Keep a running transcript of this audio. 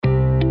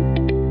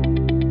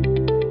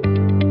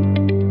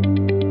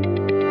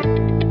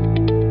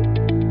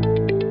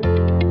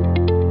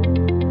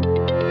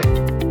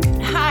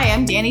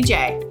Danny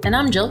J. And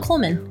I'm Jill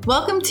Coleman.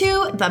 Welcome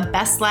to the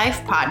Best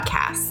Life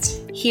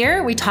Podcast.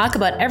 Here we talk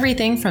about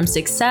everything from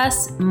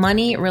success,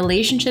 money,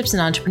 relationships,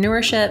 and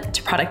entrepreneurship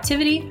to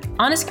productivity,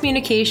 honest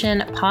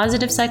communication,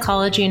 positive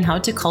psychology, and how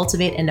to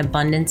cultivate an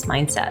abundance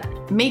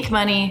mindset. Make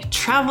money,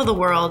 travel the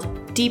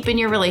world, deepen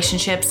your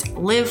relationships,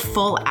 live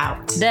full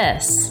out.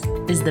 This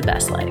is the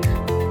best life.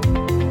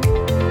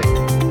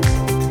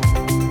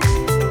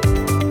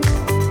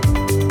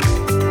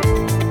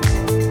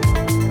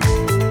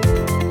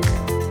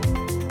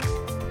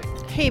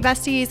 Hey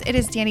besties, it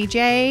is Danny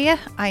J.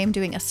 I am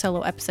doing a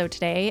solo episode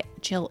today.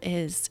 Jill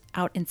is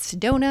out in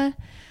Sedona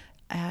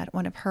at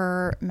one of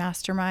her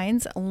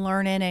masterminds,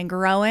 learning and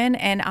growing.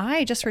 And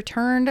I just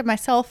returned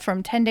myself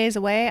from 10 days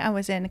away. I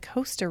was in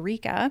Costa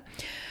Rica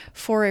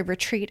for a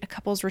retreat, a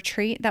couples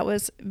retreat that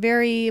was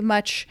very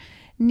much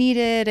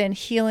needed and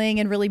healing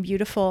and really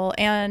beautiful.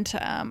 And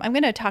I'm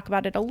going to talk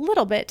about it a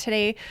little bit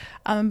today,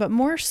 but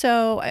more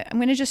so, I'm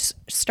going to just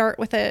start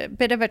with a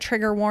bit of a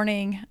trigger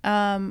warning.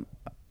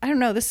 I don't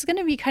know, this is going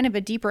to be kind of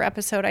a deeper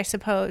episode, I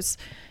suppose.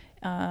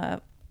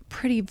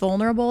 Pretty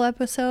vulnerable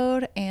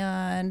episode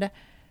and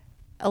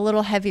a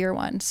little heavier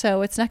one.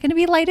 So it's not going to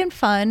be light and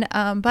fun,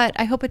 but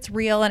I hope it's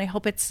real and I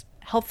hope it's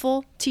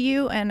helpful to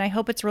you and I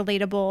hope it's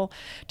relatable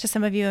to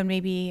some of you and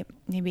maybe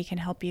can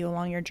help you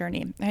along your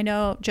journey. I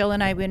know Jill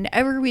and I,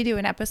 whenever we do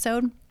an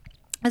episode,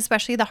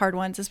 especially the hard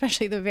ones,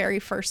 especially the very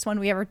first one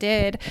we ever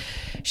did,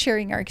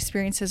 sharing our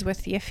experiences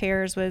with the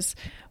affairs,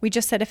 we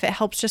just said if it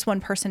helps just one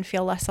person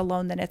feel less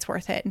alone, then it's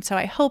worth it. And so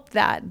I hope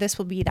that this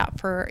will be that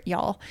for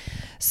y'all.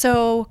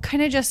 So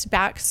kind of just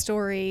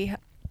backstory.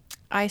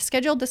 I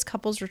scheduled this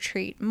couples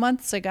retreat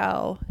months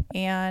ago,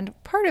 and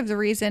part of the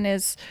reason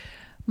is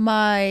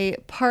my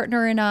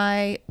partner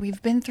and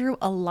we've been through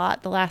a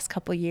lot the last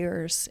couple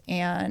years.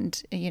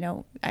 And,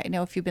 I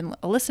know if you've been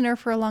a listener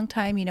for a long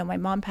time, my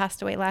mom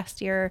passed away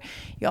last year.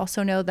 You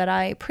also know that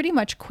I pretty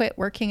much quit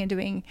working and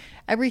doing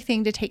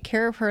everything to take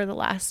care of her the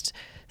last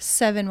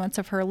 7 months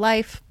of her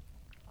life.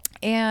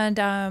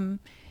 And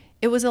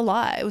it was a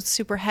lot. It was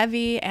super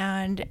heavy,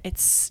 and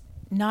it's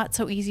not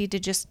so easy to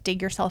just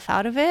dig yourself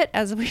out of it,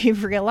 as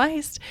we've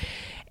realized.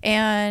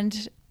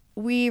 And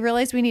we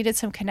realized we needed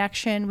some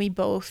connection. We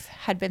both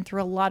had been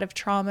through a lot of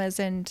traumas.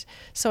 And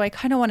so I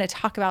kind of want to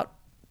talk about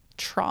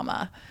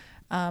trauma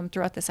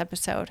throughout this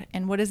episode.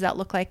 And what does that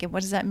look like? And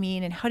what does that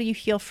mean? And how do you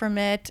heal from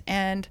it?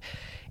 And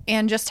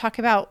just talk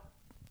about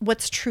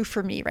what's true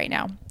for me right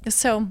now.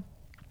 So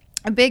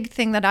a big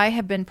thing that I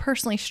have been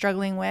personally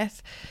struggling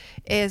with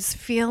is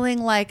feeling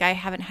like I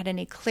haven't had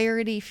any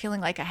clarity,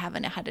 feeling like I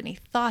haven't had any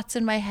thoughts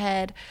in my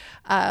head.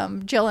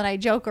 Jill and I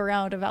joke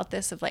around about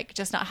this of like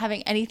just not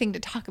having anything to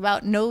talk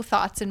about, no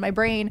thoughts in my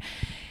brain.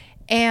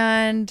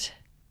 And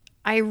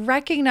I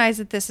recognize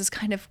that this has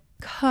kind of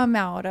come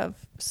out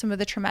of some of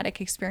the traumatic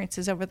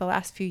experiences over the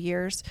last few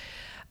years.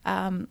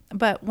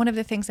 But one of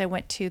the things I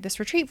went to this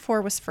retreat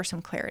for was for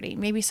some clarity,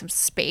 maybe some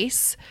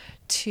space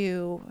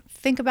to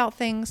think about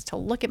things, to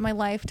look at my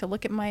life, to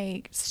look at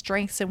my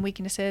strengths and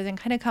weaknesses and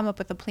kind of come up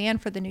with a plan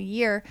for the new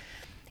year.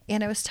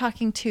 And I was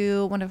talking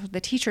to one of the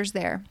teachers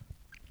there,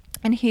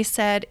 and he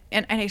said,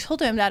 and I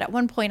told him that at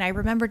one point I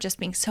remember just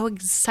being so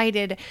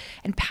excited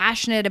and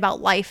passionate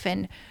about life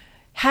and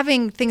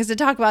having things to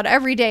talk about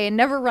every day and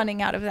never running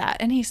out of that.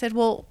 And he said,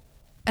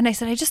 and I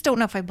said, I just don't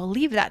know if I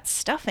believe that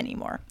stuff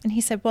anymore. And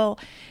he said, well,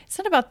 it's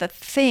not about the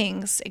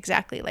things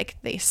exactly, like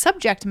the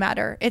subject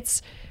matter.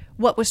 It's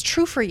what was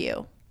true for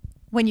you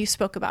when you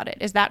spoke about it.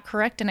 Is that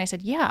correct? And I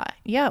said, yeah,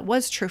 it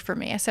was true for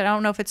me. I said, I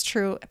don't know if it's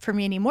true for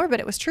me anymore, but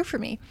it was true for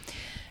me.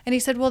 And he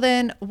said, well,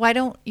 then why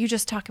don't you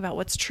just talk about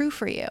what's true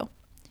for you?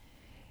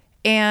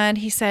 And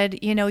he said,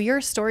 you're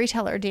a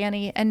storyteller,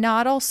 Danny, and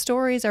not all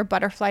stories are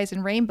butterflies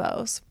and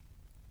rainbows.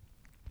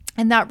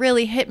 And that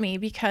really hit me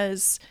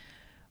because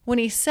when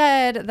he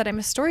said that I'm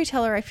a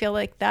storyteller, I feel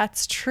like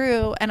that's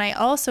true. And I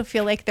also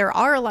feel like there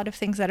are a lot of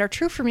things that are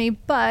true for me,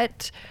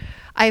 but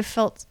I've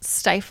felt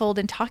stifled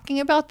in talking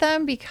about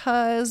them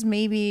because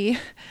maybe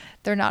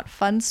they're not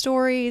fun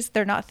stories.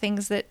 They're not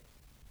things that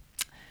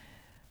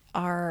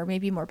are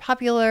maybe more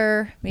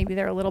popular. Maybe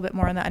they're a little bit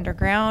more on the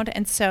underground.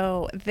 And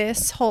so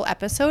this whole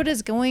episode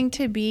is going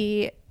to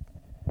be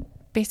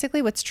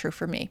basically what's true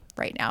for me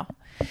right now.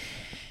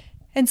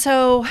 And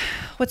so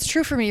what's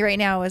true for me right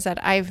now is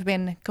that I've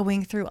been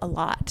going through a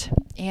lot,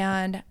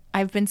 and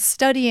I've been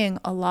studying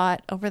a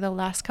lot over the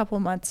last couple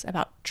months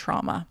about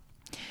trauma.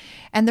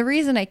 And the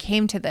reason I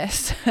came to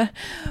this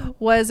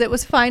was it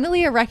was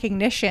finally a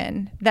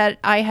recognition that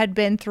I had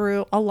been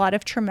through a lot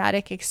of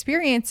traumatic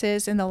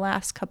experiences in the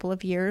last couple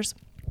of years.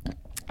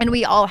 And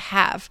we all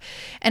have.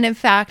 And in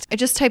fact, I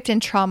just typed in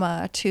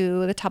trauma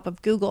to the top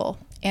of Google.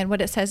 And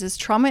what it says is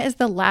trauma is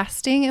the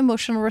lasting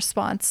emotional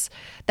response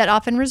that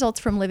often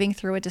results from living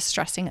through a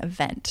distressing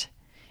event.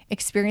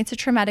 Experience a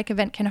traumatic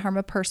event can harm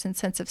a person's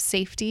sense of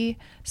safety,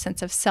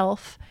 sense of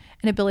self,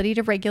 and ability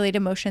to regulate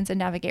emotions and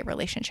navigate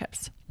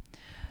relationships.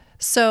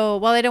 So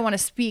while I don't want to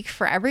speak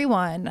for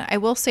everyone, I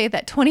will say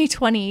that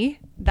 2020,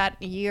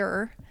 that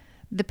year,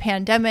 the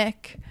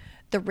pandemic,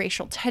 the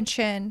racial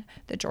tension,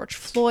 the George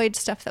Floyd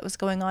stuff that was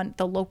going on,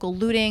 the local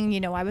looting. You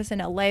know, I was in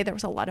LA. There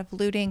was a lot of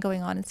looting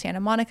going on in Santa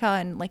Monica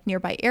and like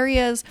nearby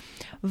areas,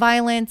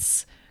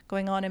 violence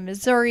going on in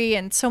Missouri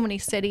and so many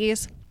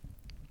cities.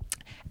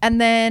 And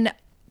then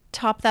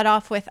top that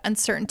off with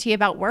uncertainty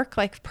about work.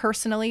 Like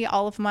personally,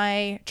 all of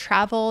my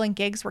travel and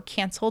gigs were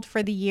canceled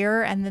for the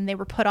year, and then they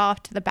were put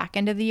off to the back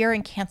end of the year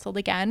and canceled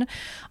again.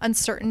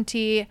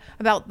 Uncertainty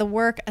about the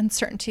work,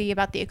 uncertainty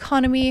about the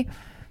economy.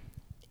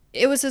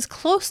 It was as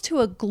close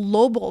to a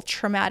global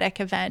traumatic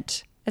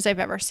event as I've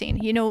ever seen.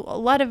 You know, a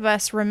lot of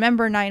us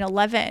remember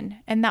 9/11,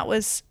 and that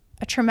was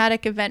a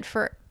traumatic event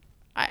for,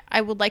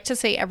 I would like to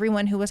say,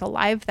 everyone who was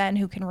alive then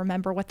who can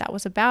remember what that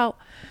was about.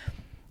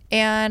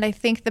 And I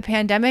think the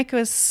pandemic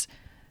was,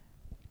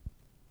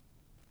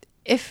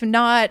 if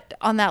not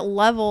on that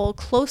level,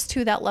 close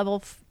to that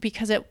level,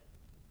 because it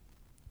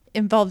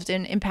involved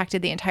and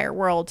impacted the entire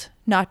world,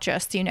 not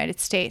just the United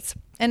States.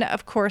 And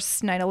of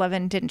course,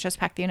 9/11 didn't just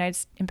impact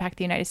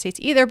the United States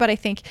either, but I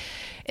think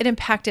it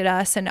impacted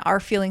us and our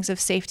feelings of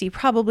safety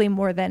probably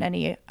more than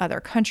any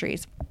other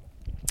countries.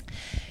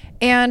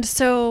 And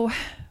so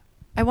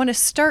I want to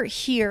start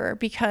here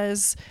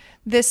because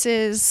this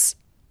is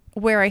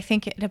where I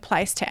think it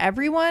applies to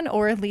everyone,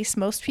 or at least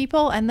most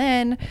people, and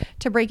then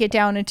to break it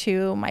down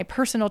into my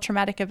personal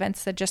traumatic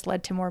events that just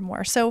led to more and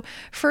more. So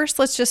first,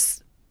 let's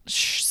just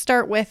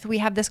start with, we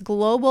have this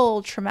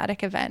global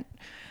traumatic event.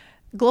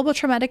 Global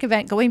traumatic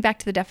event, going back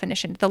to the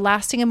definition, the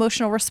lasting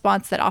emotional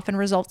response that often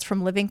results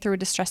from living through a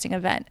distressing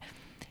event.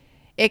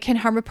 It can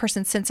harm a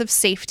person's sense of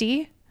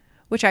safety,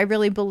 which I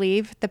really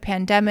believe the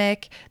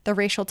pandemic, the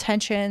racial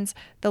tensions,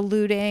 the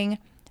looting,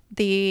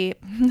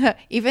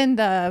 even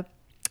the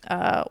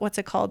what's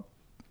it called?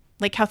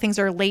 Like how things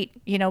are late,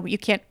 you know, you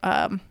can't,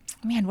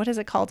 what is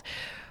it called?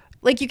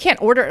 Like you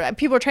can't order,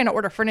 people are trying to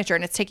order furniture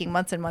and it's taking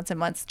months and months and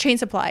months. Chain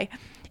supply,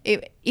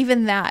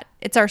 even that,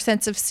 it's our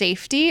sense of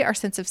safety, our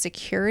sense of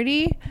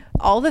security,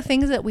 all the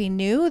things that we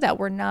knew that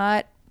were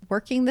not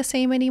working the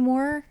same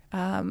anymore.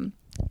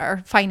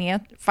 Our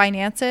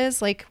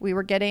finances, like we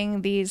were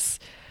getting these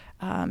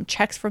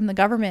checks from the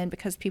government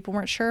because people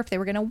weren't sure if they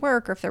were going to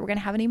work or if they were going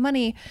to have any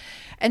money.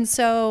 And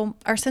so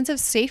our sense of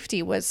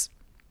safety was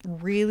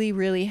really,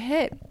 really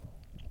hit.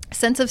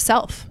 Sense of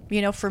self,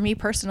 you know, for me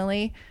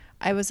personally,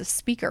 I was a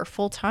speaker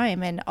full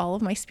time and all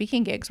of my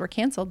speaking gigs were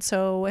canceled.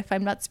 So if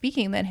I'm not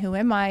speaking, then who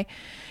am I?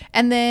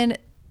 And then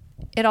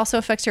it also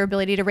affects your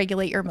ability to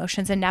regulate your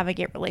emotions and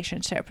navigate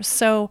relationships.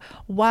 So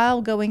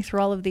while going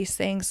through all of these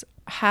things,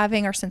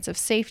 having our sense of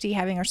safety,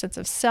 having our sense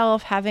of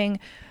self, having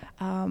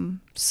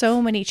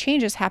so many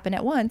changes happen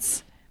at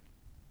once,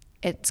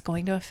 it's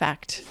going to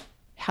affect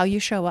how you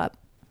show up,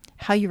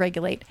 how you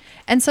regulate.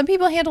 And some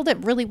people handled it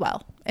really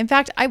well. In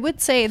fact, I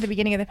would say at the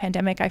beginning of the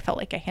pandemic, I felt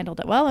like I handled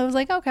it well. I was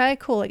like, okay,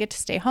 cool. I get to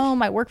stay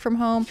home. I work from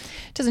home.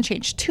 It doesn't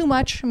change too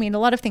much. I mean, a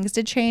lot of things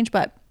did change,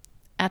 but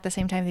at the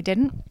same time, they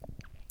didn't.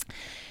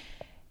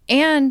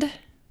 And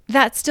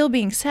that still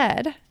being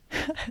said,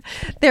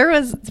 there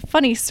was a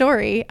funny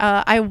story.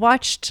 I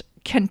watched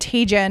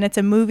Contagion. It's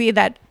a movie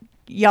that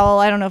y'all,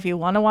 I don't know if you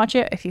want to watch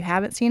it, if you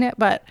haven't seen it,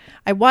 but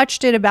I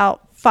watched it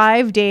about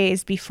 5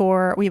 days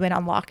before we went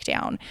on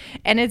lockdown.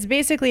 And it's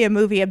basically a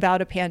movie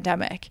about a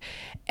pandemic.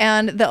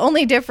 And the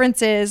only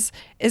difference is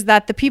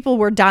that the people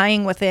were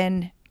dying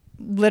within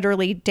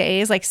literally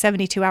days, like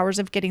 72 hours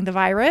of getting the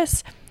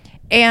virus.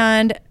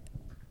 And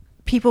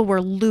people were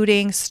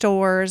looting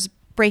stores,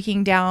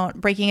 breaking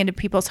into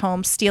people's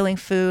homes, stealing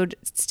food,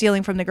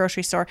 stealing from the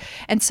grocery store.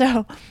 And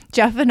so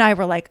Jeff and I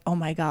were like, oh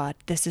my God,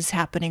 this is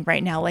happening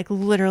right now. Like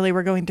literally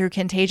we're going through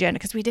Contagion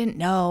because we didn't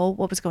know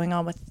what was going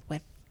on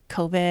with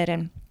COVID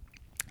and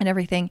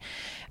everything.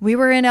 We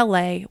were in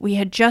LA. We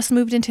had just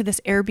moved into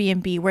this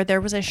Airbnb where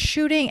there was a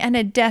shooting and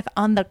a death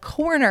on the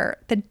corner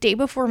the day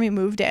before we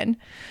moved in.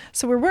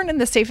 So we weren't in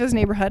the safest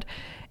neighborhood.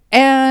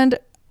 And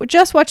we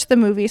just watched the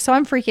movie, so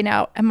I'm freaking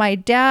out. And my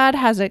dad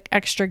has an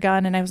extra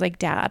gun, and I was like,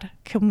 Dad,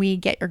 can we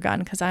get your gun?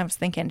 Because I was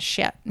thinking,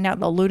 shit, now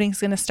the looting's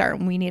going to start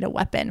and we need a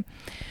weapon.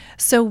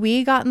 So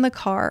we got in the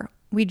car.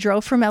 We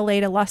drove from LA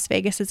to Las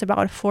Vegas. It's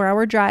about a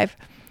 4-hour drive.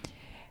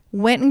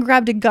 Went and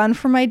grabbed a gun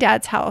from my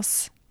dad's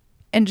house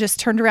and just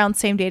turned around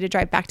same day to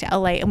drive back to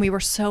LA. And we were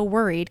so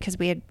worried because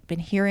we had been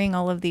hearing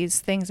all of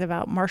these things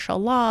about martial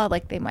law,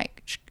 like they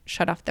might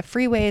shut off the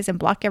freeways and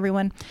block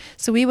everyone.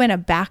 So we went a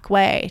back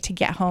way to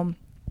get home.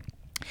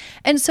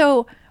 And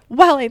so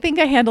while I think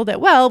I handled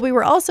it well, we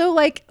were also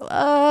like,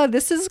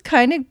 this is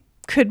kind of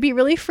could be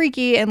really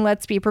freaky and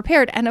let's be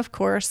prepared. And of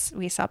course,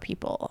 we saw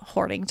people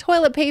hoarding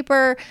toilet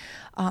paper,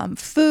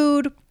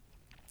 food.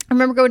 I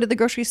remember going to the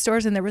grocery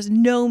stores and there was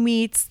no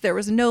meats, there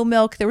was no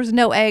milk, there was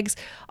no eggs.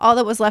 All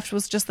that was left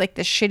was just like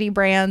the shitty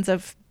brands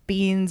of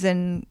beans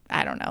and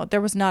I don't know.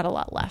 There was not a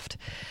lot left.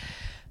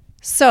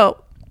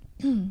 So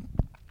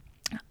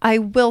I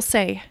will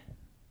say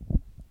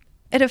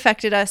it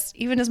affected us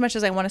even as much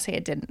as I want to say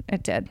it didn't.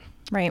 It did,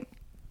 right?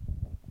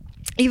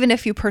 Even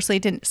if you personally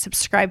didn't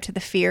subscribe to the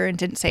fear and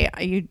didn't say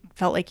you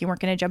felt like you weren't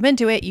going to jump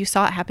into it, you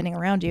saw it happening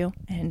around you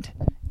and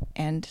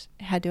it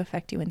had to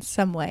affect you in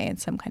some way, in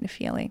some kind of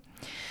feeling.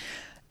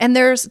 And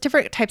there's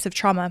different types of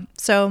trauma.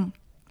 So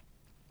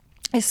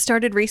I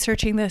started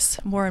researching this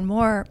more and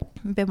more.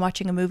 I've been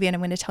watching a movie, and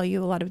I'm going to tell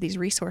you a lot of these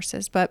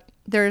resources, but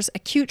there's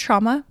acute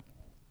trauma,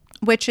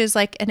 which is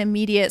like an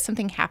immediate,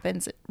 something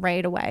happens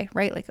right away,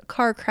 right? Like a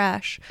car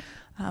crash,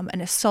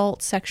 an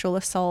assault, sexual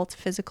assault,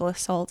 physical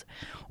assault,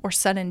 or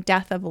sudden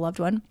death of a loved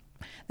one.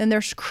 Then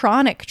there's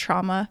chronic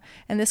trauma,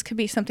 and this could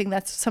be something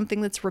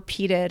that's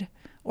repeated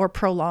or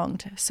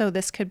prolonged. So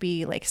this could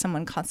be like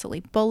someone constantly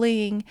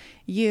bullying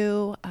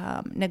you,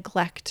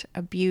 neglect,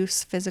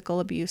 abuse, physical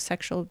abuse,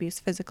 sexual abuse,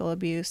 physical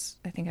abuse.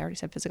 I think I already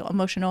said physical,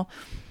 emotional,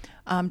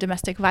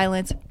 domestic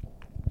violence,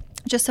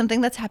 just something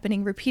that's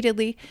happening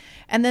repeatedly.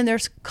 And then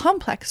there's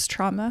complex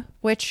trauma,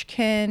 which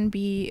can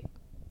be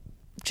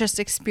just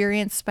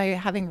experienced by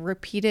having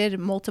repeated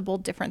multiple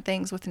different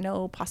things with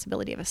no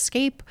possibility of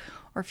escape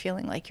or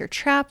feeling like you're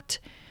trapped.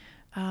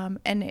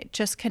 And it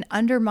just can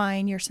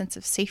undermine your sense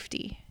of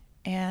safety,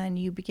 and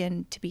you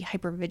begin to be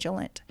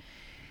hypervigilant.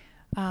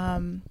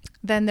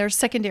 Then there's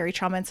secondary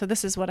trauma. And so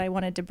this is what I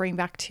wanted to bring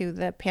back to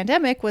the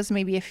pandemic, was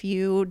maybe if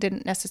you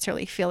didn't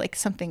necessarily feel like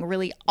something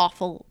really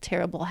awful,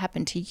 terrible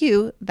happened to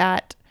you,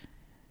 that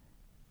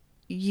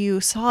you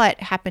saw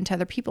it happen to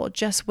other people.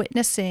 Just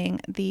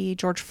witnessing the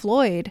George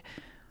Floyd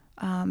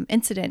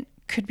incident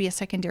could be a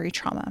secondary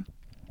trauma.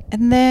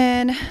 And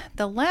then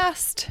the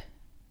last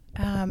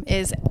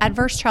is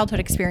adverse childhood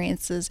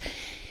experiences.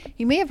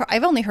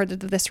 I've only heard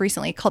of this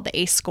recently, called the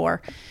ACE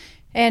score.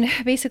 And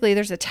basically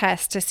there's a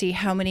test to see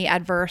how many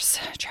adverse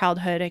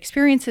childhood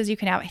experiences you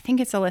can have. I think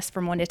it's a list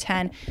from 1 to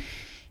 10.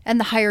 And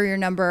the higher your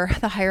number,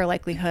 the higher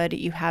likelihood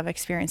you have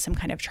experienced some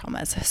kind of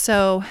traumas.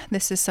 So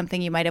this is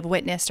something you might have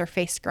witnessed or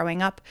faced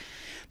growing up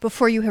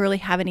before you really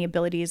have any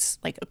abilities,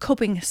 like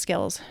coping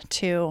skills,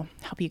 to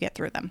help you get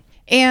through them.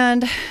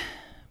 And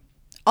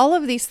all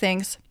of these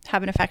things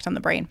have an effect on the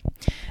brain.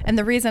 And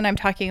the reason I'm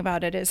talking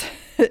about it is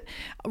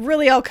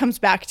really all comes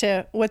back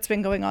to what's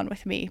been going on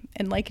with me,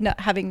 and like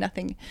not having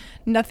nothing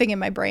in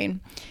my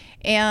brain.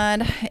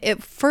 And I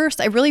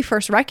really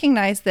first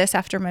recognized this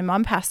after my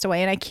mom passed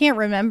away. And I can't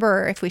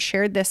remember if we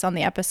shared this on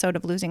the episode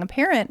of Losing a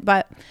Parent,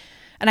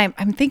 and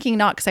I'm thinking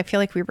not, because I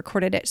feel like we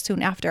recorded it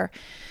soon after.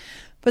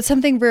 But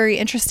something very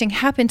interesting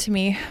happened to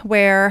me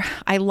where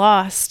I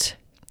lost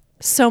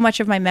so much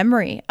of my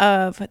memory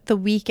of the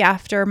week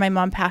after my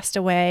mom passed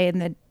away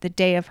and the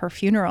day of her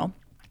funeral.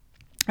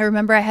 I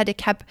remember I had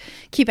to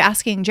keep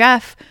asking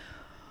Jeff,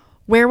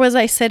 where was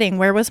I sitting?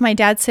 Where was my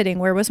dad sitting?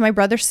 Where was my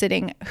brother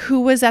sitting?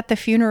 Who was at the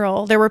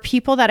funeral? There were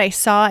people that I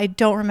saw I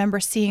don't remember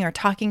seeing or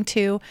talking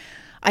to.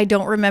 I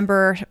don't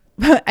remember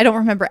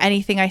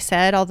anything I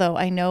said, although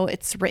I know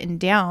it's written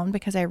down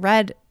because I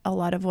read a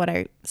lot of what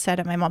I said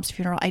at my mom's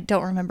funeral. I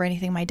don't remember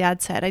anything my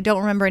dad said. I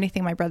don't remember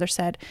anything my brother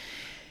said.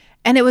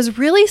 And it was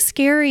really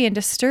scary and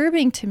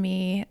disturbing to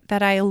me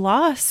that I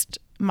lost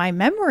my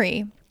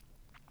memory.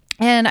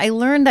 And I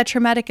learned that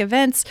traumatic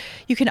events,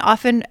 you can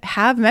often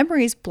have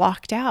memories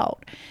blocked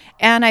out.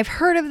 And I've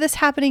heard of this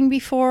happening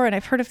before, and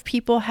I've heard of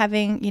people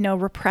having,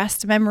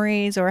 repressed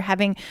memories or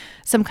having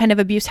some kind of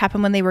abuse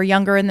happen when they were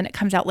younger, and then it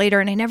comes out later.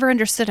 And I never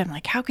understood. I'm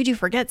like, how could you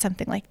forget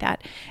something like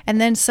that?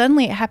 And then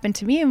suddenly it happened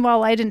to me. And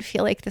while I didn't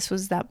feel like this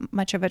was that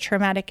much of a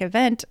traumatic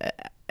event,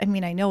 I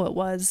mean, I know it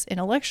was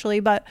intellectually,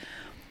 but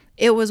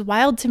it was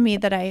wild to me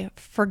that I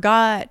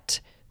forgot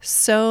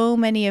so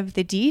many of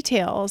the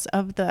details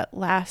of the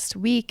last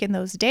week and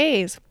those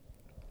days.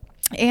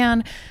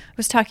 And I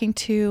was talking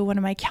to one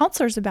of my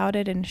counselors about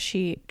it, and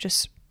she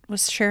just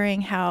was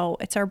sharing how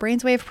it's our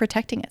brain's way of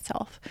protecting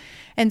itself.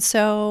 And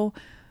so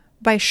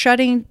by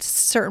shutting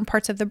certain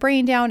parts of the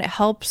brain down, it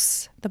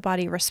helps the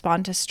body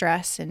respond to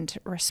stress and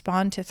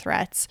respond to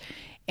threats.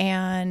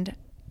 And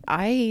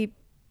I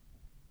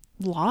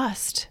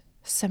lost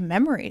some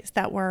memories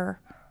that were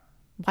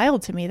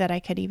wild to me that I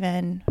could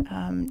even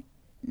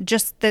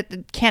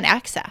that can't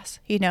access,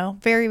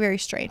 very, very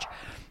strange.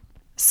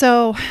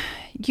 So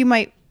you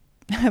might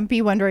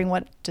be wondering,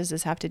 what does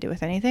this have to do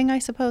with anything? I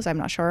suppose I'm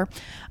not sure.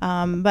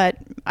 But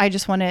I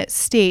just want to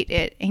state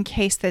it in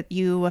case that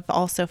you have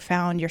also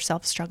found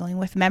yourself struggling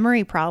with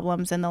memory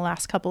problems in the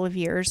last couple of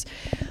years,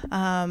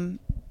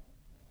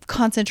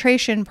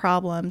 concentration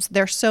problems.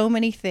 There's so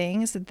many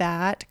things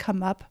that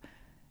come up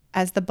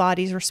as the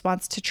body's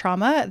response to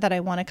trauma that I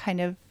want to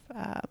kind of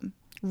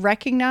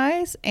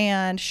recognize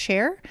and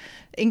share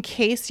in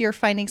case you're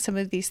finding some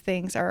of these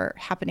things are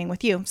happening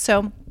with you.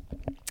 So,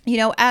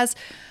 as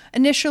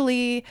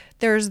initially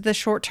there's the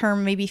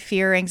short-term, maybe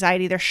fear,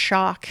 anxiety, there's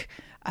shock,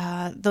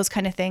 those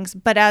kind of things.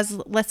 But as,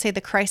 let's say,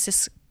 the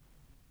crisis,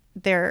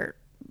 there's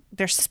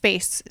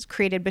space is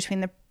created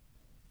between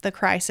the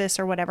crisis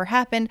or whatever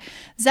happened,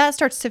 that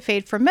starts to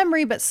fade from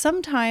memory. But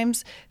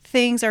sometimes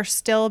things are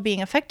still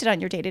being affected on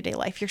your day-to-day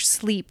life. Your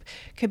sleep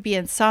could be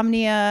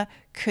insomnia,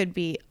 could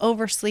be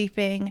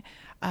oversleeping,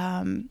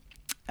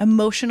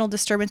 emotional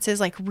disturbances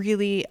like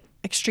really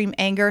extreme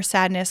anger,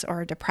 sadness,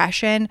 or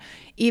depression,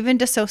 even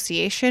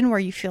dissociation where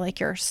you feel like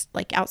you're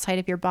like outside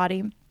of your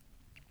body.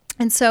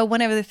 And so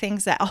one of the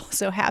things that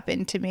also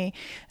happened to me,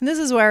 and this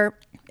is where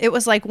it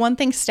was like one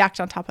thing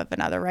stacked on top of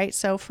another, right?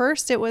 So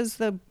first it was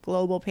the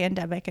global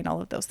pandemic and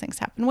all of those things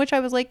happened, which I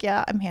was like,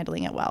 yeah, I'm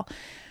handling it well.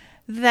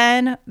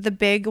 Then the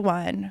big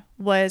one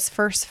was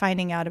first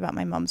finding out about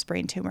my mom's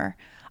brain tumor.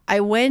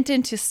 I went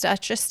into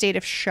such a state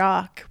of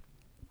shock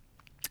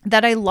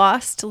that I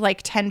lost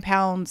like 10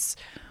 pounds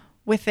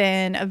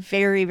within a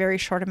very, very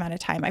short amount of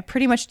time. I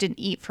pretty much didn't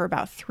eat for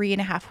about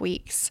 3.5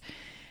 weeks,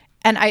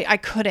 and I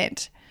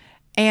couldn't.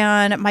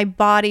 And my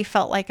body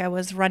felt like I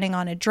was running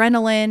on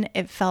adrenaline.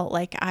 It felt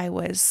like I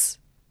was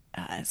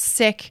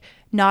sick,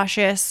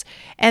 nauseous.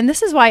 And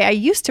this is why I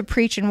used to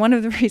preach. And one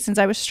of the reasons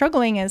I was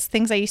struggling is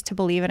things I used to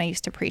believe and I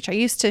used to preach. I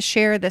used to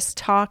share this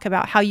talk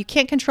about how you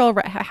can't control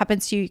what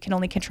happens to you. You can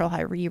only control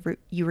how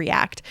you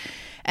react.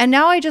 And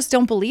now I just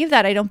don't believe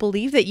that. I don't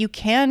believe that you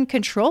can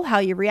control how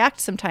you react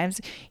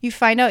sometimes. You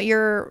find out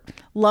your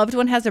loved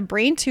one has a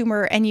brain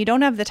tumor and you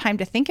don't have the time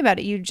to think about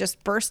it. You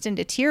just burst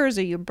into tears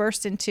or you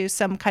burst into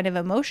some kind of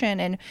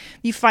emotion, and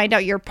you find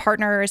out your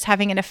partner is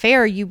having an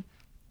affair. You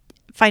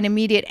find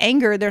immediate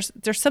anger. There's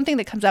something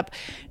that comes up.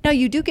 Now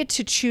you do get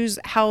to choose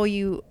how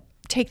you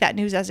take that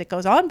news as it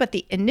goes on, but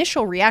the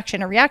initial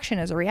reaction, a reaction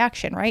is a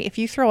reaction, right? If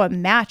you throw a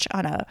match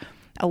on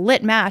a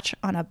lit match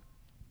on a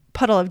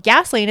puddle of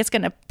gasoline, it's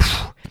going to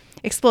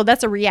explode.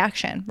 That's a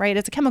reaction, right?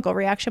 It's a chemical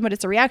reaction, but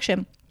it's a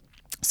reaction.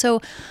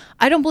 So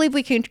I don't believe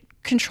we can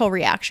control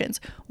reactions.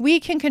 We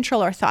can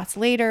control our thoughts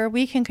later.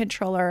 We can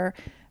control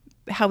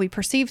how we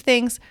perceive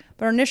things,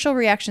 but our initial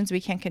reactions we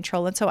can't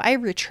control. And so I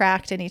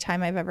retract any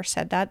time I've ever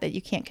said that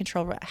you can't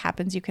control what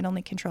happens. You can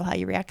only control how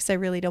you react, because I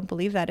really don't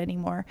believe that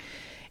anymore.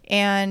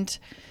 And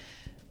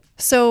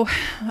so,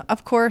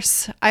 of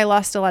course, I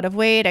lost a lot of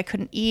weight. I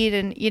couldn't eat.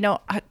 And,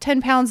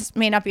 10 pounds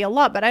may not be a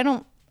lot, but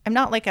I'm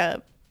not like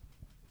a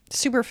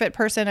super fit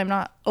person. I'm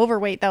not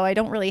overweight, though. I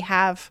don't really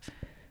have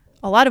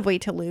a lot of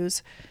weight to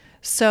lose.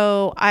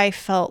 So I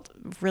felt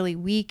really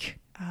weak.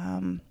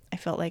 I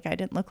felt like I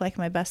didn't look like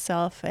my best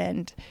self,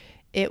 and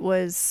it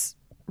was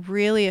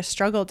really a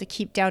struggle to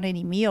keep down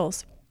any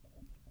meals.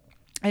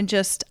 And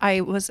I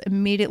was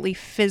immediately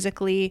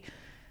physically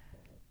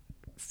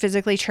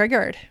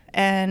triggered.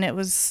 And it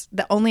was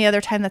the only other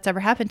time that's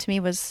ever happened to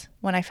me was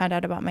when I found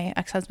out about my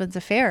ex-husband's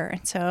affair.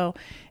 And so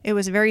it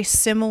was a very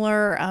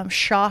similar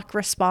shock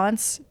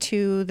response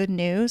to the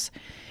news.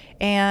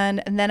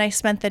 And then I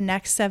spent the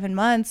next 7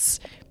 months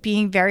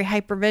being very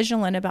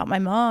hypervigilant about my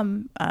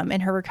mom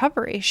in her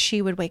recovery.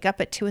 She would wake up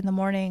at 2 a.m.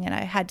 and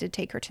I had to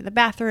take her to the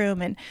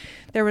bathroom. And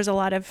there was a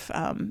lot of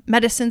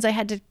medicines I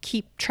had to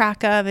keep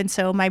track of. And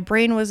so my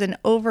brain was in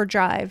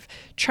overdrive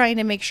trying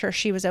to make sure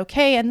she was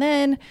okay. And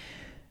then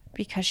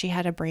because she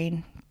had a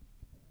brain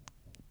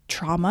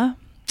trauma,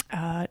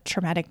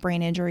 traumatic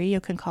brain injury,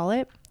 you can call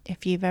it.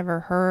 If you've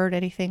ever heard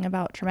anything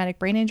about traumatic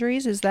brain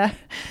injuries, is that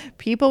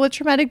people with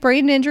traumatic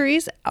brain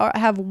injuries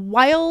have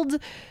wild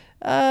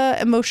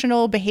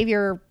emotional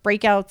behavior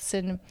breakouts.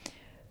 And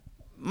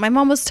my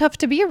mom was tough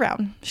to be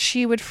around.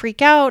 She would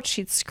freak out.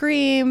 She'd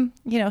scream.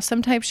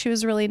 Sometimes she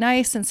was really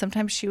nice, and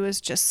sometimes she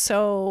was just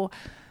so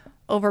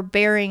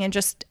overbearing and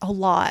just a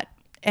lot.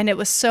 And it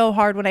was so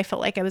hard when I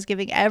felt like I was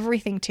giving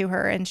everything to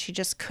her and she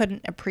just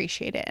couldn't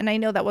appreciate it. And I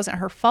know that wasn't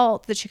her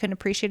fault that she couldn't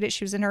appreciate it.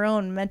 She was in her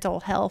own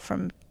mental hell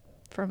from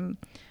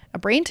a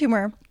brain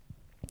tumor.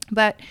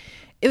 But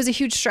it was a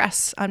huge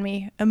stress on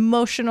me,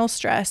 emotional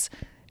stress,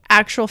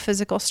 actual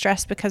physical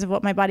stress because of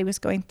what my body was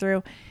going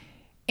through,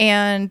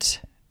 and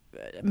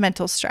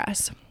mental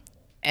stress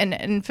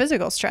and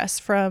physical stress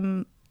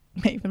from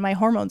even my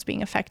hormones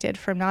being affected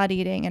from not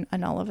eating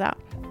and all of that.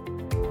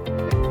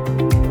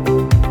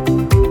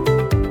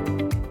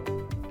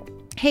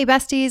 Hey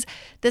besties,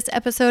 this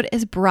episode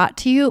is brought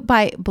to you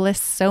by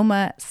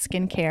Blissoma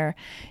Skincare.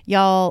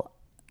 Y'all,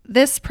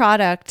 these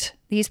products,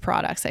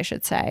 I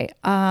should say,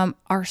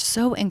 are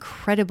so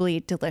incredibly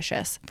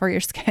delicious for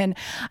your skin.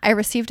 I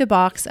received a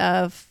box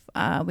of,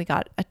 we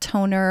got a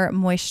toner,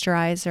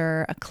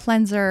 moisturizer, a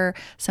cleanser,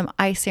 some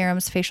eye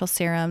serums, facial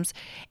serums.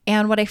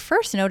 And what I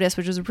first noticed,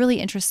 which was really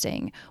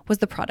interesting, was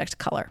the product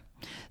color.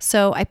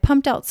 So I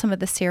pumped out some of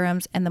the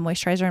serums and the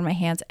moisturizer in my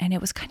hands, and it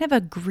was kind of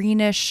a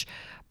greenish,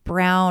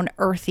 brown,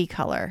 earthy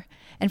color.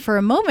 And for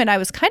a moment, I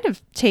was kind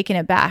of taken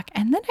aback.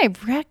 And then I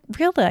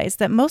realized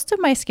that most of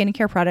my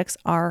skincare products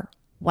are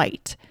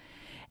white.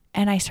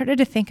 And I started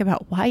to think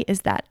about, why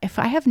is that? If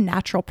I have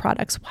natural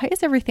products, why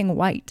is everything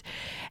white?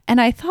 And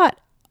I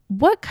thought,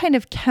 what kind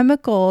of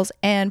chemicals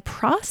and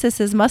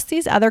processes must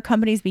these other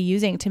companies be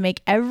using to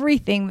make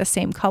everything the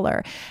same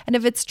color? And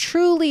if it's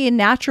truly a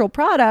natural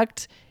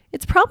product,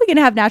 it's probably going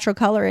to have natural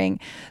coloring.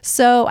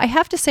 So I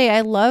have to say,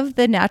 I love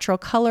the natural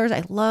colors.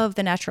 I love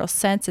the natural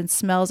scents and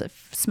smells. It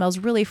smells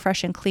really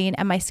fresh and clean,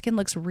 and my skin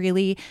looks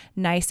really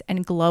nice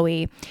and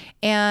glowy.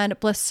 And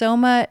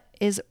Blissoma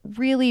is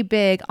really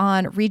big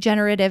on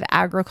regenerative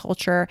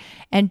agriculture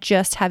and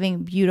just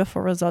having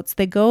beautiful results.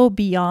 They go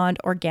beyond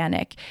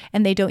organic,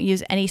 and they don't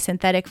use any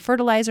synthetic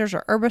fertilizers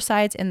or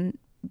herbicides in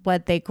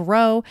what they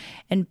grow.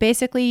 And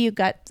basically, you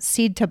got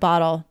seed to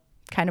bottle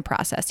kind of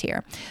process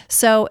here.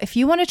 So if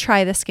you want to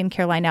try the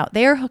skincare line out,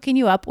 they are hooking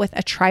you up with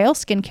a trial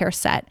skincare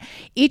set.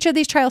 Each of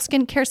these trial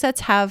skincare sets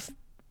have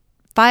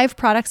 5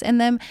 products in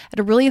them at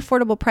a really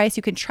affordable price.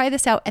 You can try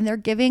this out, and they're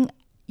giving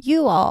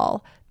you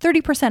all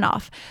 30%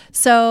 off.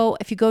 So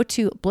if you go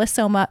to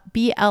Blissoma,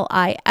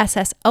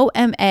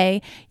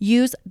 BLISSOMA,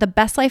 use the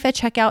Best Life at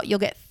checkout, you'll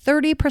get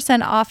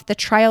 30% off the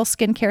trial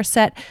skincare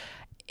set.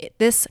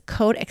 This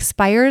code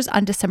expires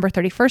on December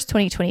 31st,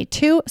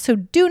 2022. So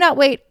do not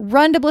wait.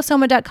 Run to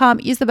blissoma.com.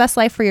 Use the Best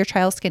Life for your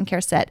trial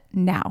skincare set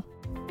now.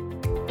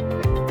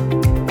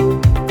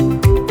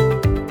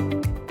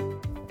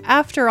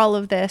 After all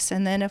of this,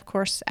 and then of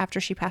course,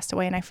 after she passed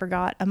away and I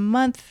forgot, 2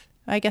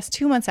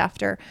 months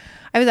after,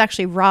 I was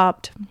actually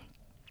robbed.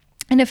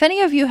 And if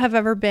any of you have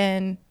ever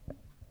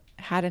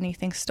had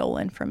anything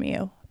stolen from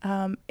you,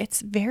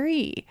 it's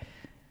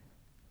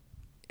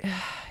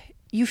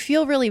you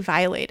feel really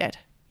violated.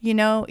 You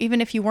know,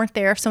 even if you weren't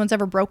there, if someone's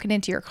ever broken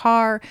into your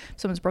car,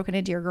 someone's broken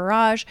into your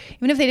garage,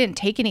 even if they didn't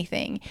take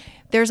anything,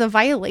 there's a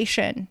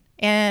violation.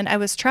 And I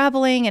was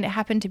traveling, and it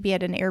happened to be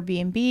at an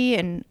Airbnb,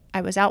 and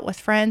I was out with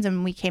friends,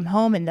 and we came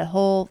home and the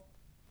whole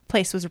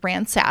place was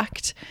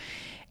ransacked.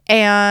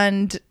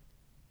 And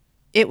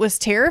it was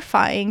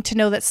terrifying to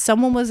know that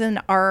someone was in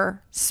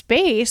our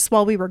space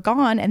while we were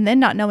gone, and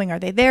then not knowing, are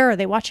they there? Are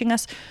they watching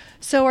us?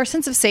 So our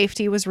sense of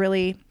safety was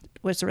really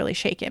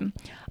shaken.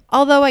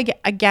 Although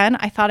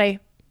I thought I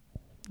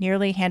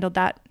nearly handled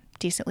that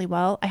decently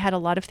well. I had a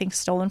lot of things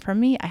stolen from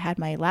me. I had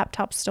my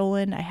laptop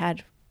stolen. I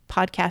had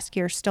podcast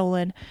gear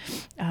stolen,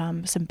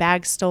 some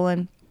bags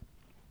stolen,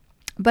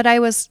 but I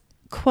was,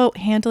 quote,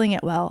 handling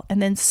it well. And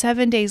then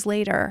 7 days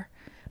later,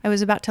 I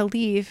was about to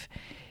leave,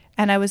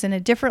 and I was in a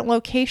different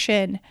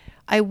location.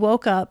 I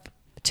woke up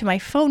to my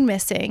phone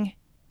missing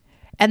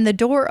and the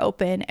door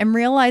open, and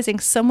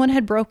realizing someone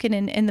had broken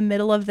in the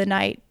middle of the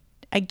night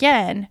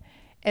again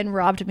and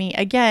robbed me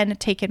again,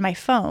 taken my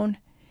phone.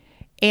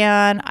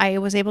 And I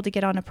was able to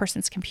get on a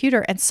person's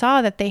computer and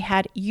saw that they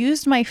had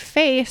used my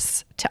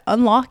face to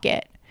unlock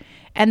it.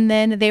 And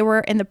then they were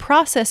in the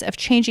process of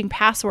changing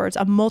passwords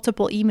on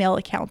multiple email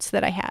accounts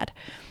that I had.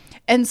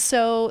 And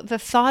so the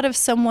thought of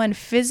someone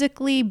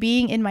physically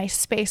being in my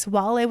space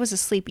while I was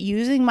asleep,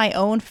 using my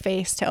own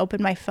face to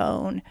open my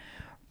phone,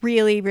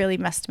 really, really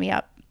messed me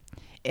up.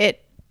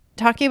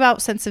 Talking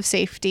about sense of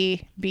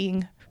safety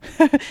being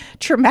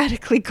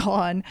traumatically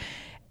gone,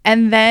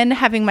 and then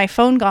having my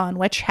phone gone,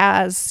 which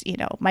has,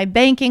 my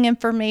banking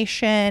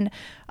information,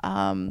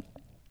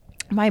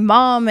 my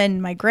mom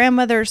and my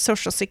grandmother's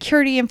social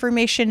security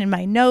information and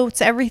my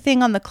notes,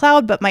 everything on the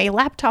cloud, but my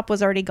laptop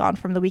was already gone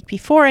from the week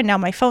before, and now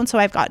my phone, so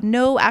I've got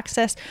no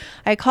access.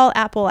 I call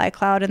Apple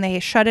iCloud and they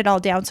shut it all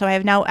down, so I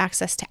have no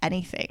access to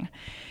anything.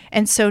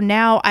 And so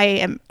now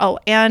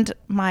and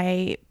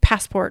my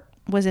passport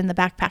was in the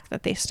backpack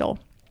that they stole.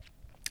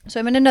 So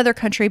I'm in another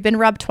country, been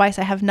robbed twice.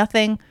 I have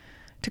nothing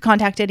to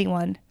contact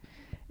anyone,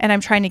 and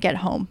I'm trying to get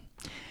home.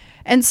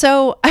 And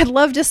so I'd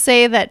love to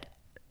say that,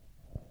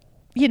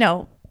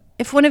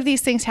 if one of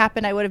these things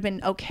happened, I would have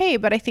been okay,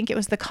 but I think it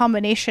was the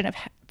combination of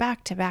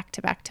back to back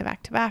to back to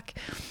back to back.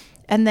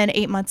 And then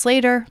 8 months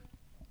later,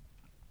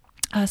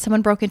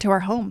 someone broke into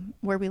our home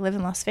where we live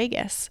in Las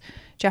Vegas.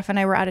 Jeff and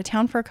I were out of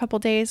town for a couple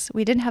days.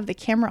 We didn't have the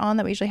camera on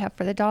that we usually have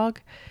for the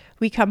dog.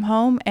 We come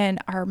home and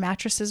our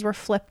mattresses were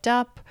flipped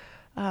up.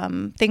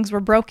 Things were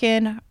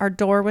broken. Our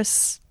door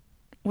was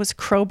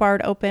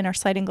crowbarred open, our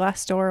sliding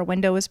glass door, a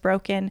window was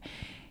broken.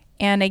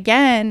 And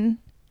again,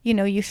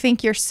 you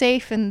think you're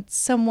safe, and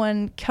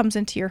someone comes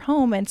into your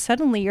home and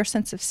suddenly your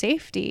sense of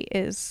safety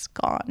is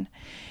gone.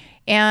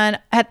 And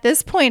at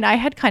this point, I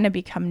had kind of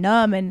become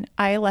numb, and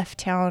I left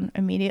town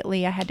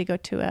immediately. I had to go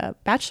to a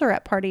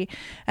bachelorette party,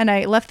 and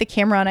I left the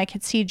camera on. I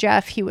could see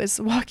Jeff. He was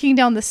walking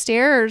down the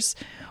stairs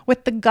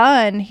with the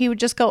gun. He would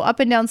just go up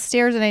and down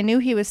stairs, and I knew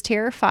he was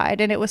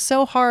terrified. And it was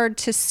so hard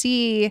to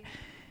see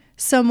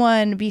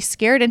someone be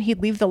scared, and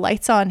he'd leave the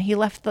lights on. He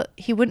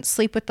wouldn't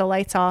sleep with the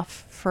lights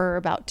off for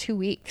about 2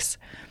 weeks.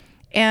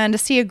 And to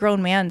see a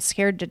grown man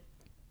scared to,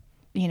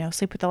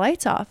 sleep with the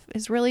lights off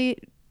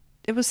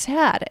it was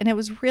sad, and it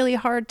was really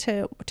hard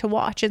to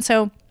watch. And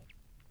so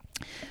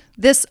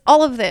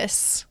all of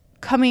this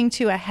coming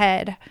to a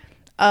head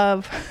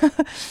of,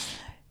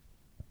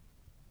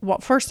 well,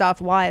 first off,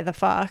 why the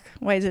fuck?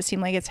 Why does it seem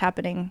like it's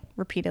happening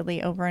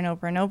repeatedly over and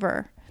over and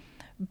over?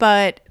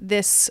 But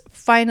this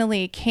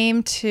finally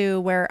came to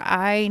where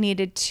I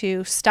needed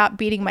to stop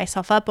beating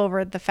myself up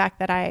over the fact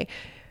that I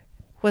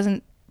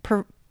wasn't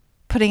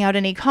putting out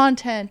any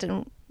content,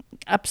 and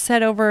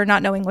upset over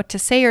not knowing what to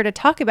say or to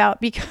talk about,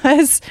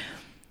 because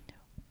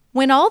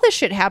when all this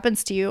shit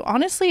happens to you,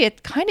 honestly,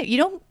 you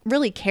don't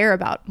really care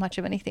about much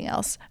of anything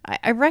else.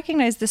 I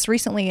recognized this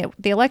recently.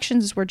 The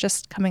elections were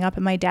just coming up,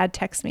 and my dad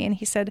texted me, and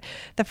he said,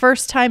 the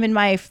first time in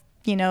my,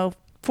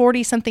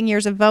 40 something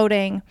years of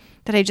voting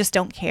that I just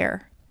don't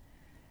care.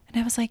 And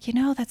I was like,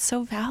 that's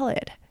so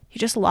valid. You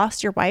just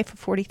lost your wife of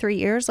 43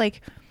 years.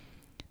 Like,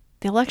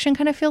 the election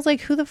kind of feels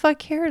like, who the fuck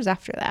cares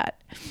after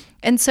that?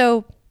 And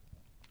so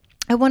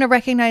I want to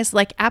recognize,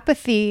 like,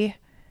 apathy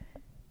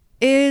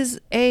is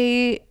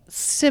a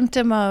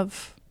symptom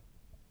of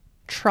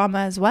trauma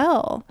as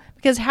well.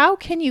 Because how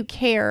can you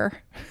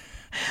care?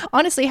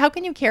 Honestly, how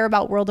can you care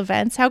about world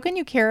events? How can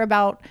you care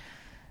about,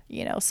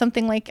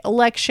 something like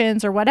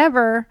elections or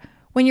whatever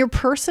when your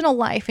personal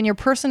life and your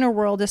personal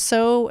world is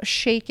so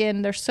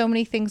shaken? There's so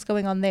many things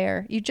going on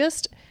there.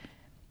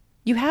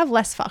 You have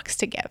less fucks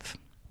to give.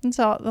 That's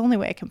the only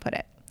way I can put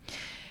it.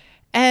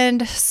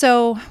 And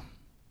so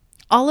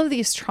all of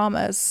these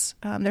traumas,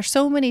 there's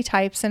so many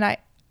types. And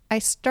I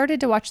started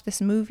to watch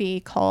this movie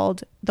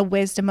called The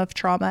Wisdom of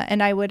Trauma.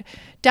 And I would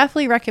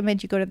definitely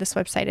recommend you go to this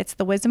website. It's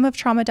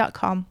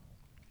thewisdomoftrauma.com.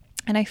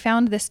 And I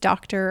found this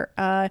doctor,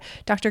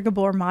 Dr.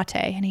 Gabor Mate,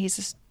 and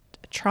he's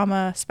a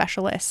trauma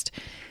specialist.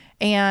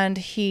 And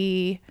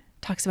he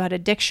talks about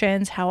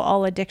addictions, how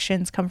all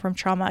addictions come from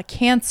trauma,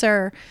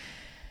 cancer,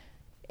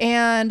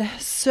 and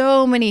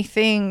so many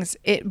things.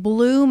 It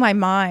blew my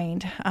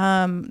mind.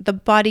 The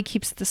Body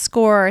Keeps the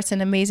Score. It's an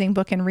amazing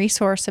book and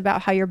resource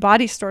about how your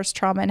body stores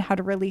trauma and how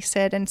to release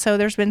it. And so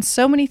there's been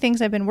so many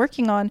things I've been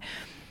working on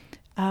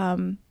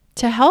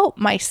to help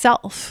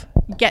myself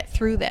get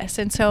through this.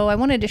 And so I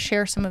wanted to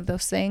share some of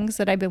those things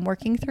that I've been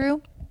working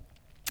through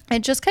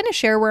and just kind of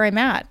share where I'm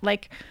at.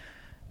 Like,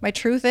 my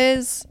truth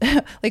is,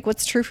 like,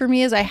 what's true for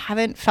me is I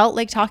haven't felt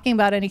like talking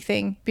about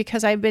anything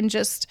because I've been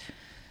just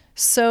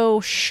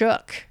so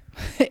shook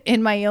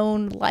in my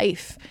own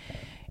life.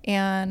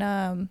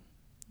 And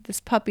this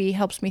puppy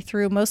helps me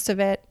through most of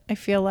it, I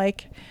feel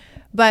like.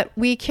 But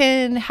we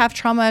can have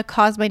trauma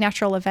caused by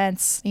natural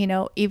events,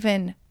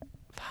 even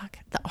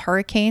the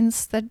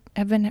hurricanes that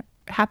have been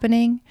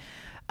happening,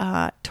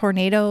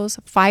 tornadoes,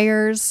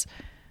 fires,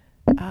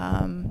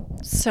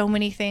 so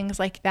many things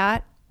like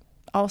that.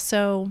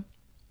 Also,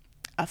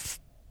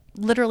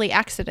 literally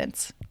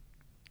accidents,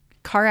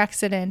 car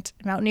accident,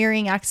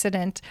 mountaineering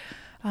accident.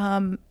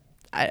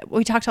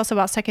 We talked also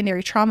about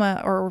secondary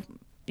trauma or,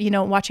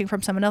 watching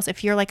from someone else.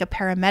 If you're like a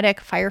paramedic,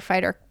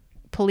 firefighter,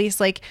 police,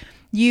 like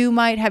you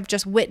might have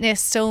just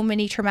witnessed so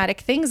many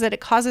traumatic things that it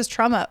causes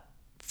trauma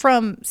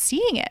from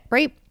seeing it,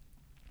 right?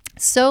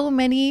 So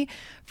many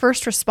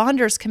first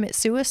responders commit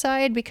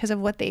suicide because of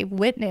what they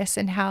witness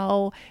and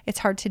how it's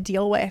hard to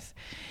deal with.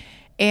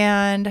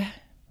 And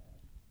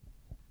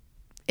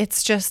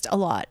it's just a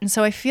lot. And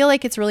so I feel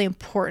like it's really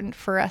important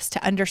for us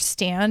to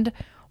understand,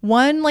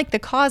 one, like the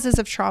causes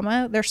of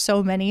trauma. There's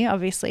so many,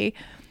 obviously,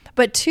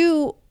 but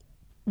two,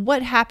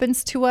 what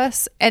happens to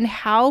us and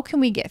how can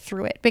we get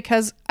through it?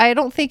 Because I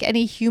don't think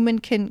any human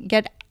can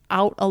get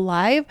out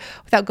alive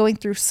without going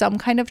through some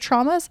kind of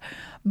traumas,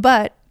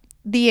 but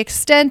the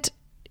extent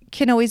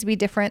can always be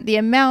different. The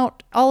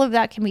amount, all of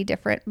that can be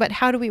different, but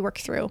how do we work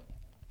through?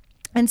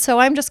 And so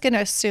I'm just going to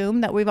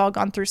assume that we've all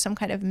gone through some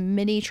kind of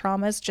mini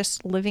traumas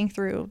just living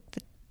through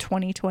the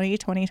 2020,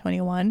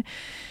 2021,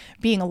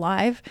 being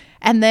alive.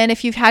 And then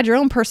if you've had your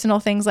own personal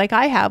things like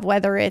I have,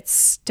 whether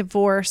it's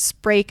divorce,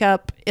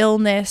 breakup,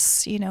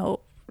 illness,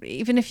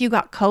 even if you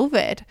got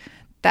COVID,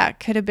 that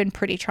could have been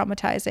pretty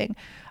traumatizing.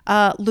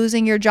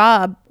 Losing your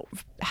job,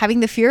 having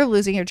the fear of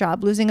losing your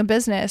job, losing a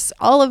business,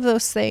 all of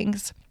those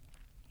things.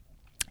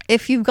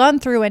 If you've gone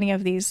through any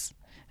of these,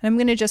 and I'm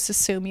going to just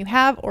assume you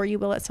have, or you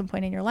will at some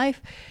point in your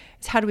life,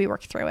 is how do we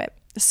work through it?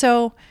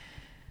 So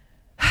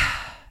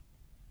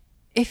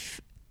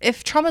if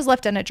trauma is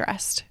left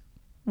unaddressed,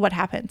 what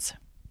happens?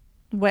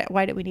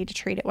 Why do we need to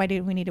treat it? Why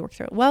do we need to work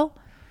through it? Well,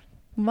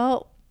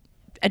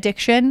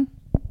 addiction.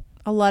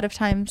 A lot of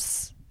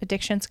times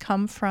addictions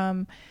come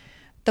from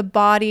the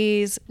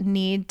body's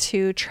need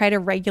to try to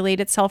regulate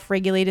itself,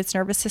 regulate its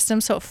nervous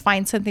system, so it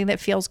finds something that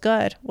feels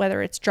good,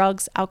 whether it's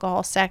drugs,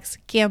 alcohol, sex,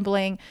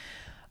 gambling,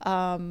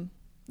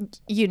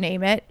 you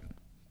name it.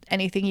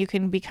 Anything you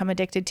can become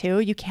addicted to,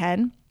 you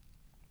can.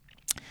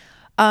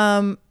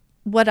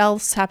 What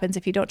else happens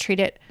if you don't treat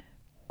it?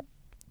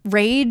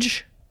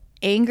 Rage,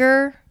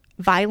 anger,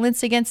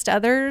 violence against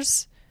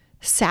others,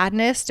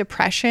 sadness,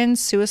 depression,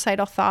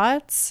 suicidal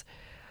thoughts.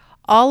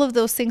 All of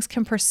those things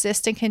can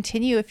persist and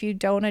continue if you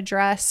don't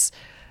address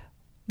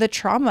the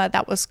trauma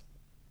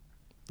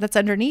that's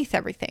underneath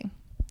everything.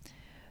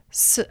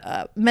 So,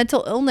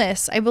 mental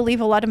illness. I believe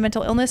a lot of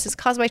mental illness is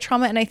caused by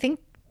trauma, and I think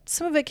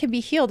some of it can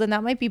be healed, and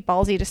that might be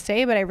ballsy to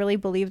say, but I really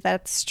believe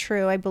that's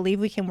true. I believe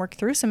we can work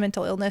through some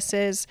mental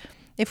illnesses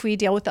if we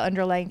deal with the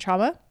underlying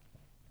trauma.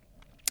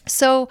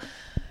 So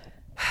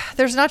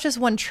there's not just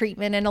one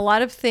treatment, and a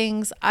lot of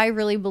things I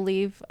really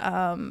believe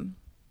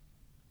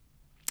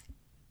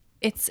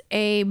it's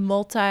a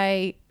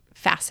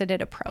multifaceted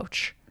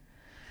approach.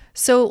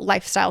 So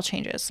lifestyle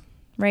changes,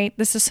 right?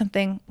 This is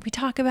something we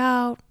talk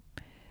about.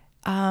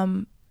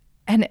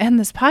 And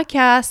this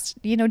podcast,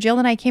 Jill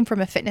and I came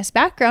from a fitness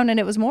background, and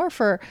it was more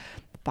for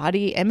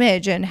body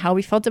image and how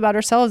we felt about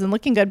ourselves and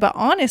looking good. But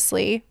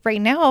honestly,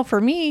 right now for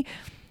me,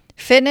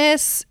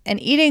 fitness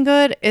and eating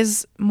good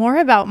is more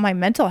about my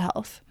mental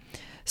health.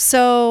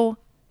 So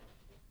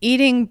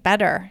eating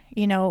better,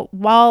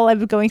 while I've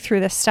been going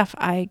through this stuff,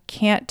 I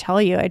can't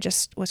tell you, I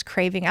just was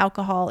craving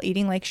alcohol,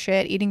 eating like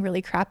shit, eating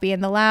really crappy. In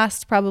the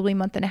last probably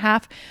month and a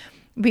half,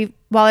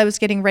 while I was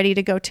getting ready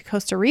to go to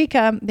Costa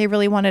Rica, they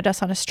really wanted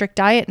us on a strict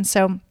diet. And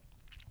so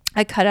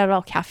I cut out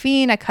all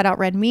caffeine. I cut out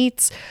red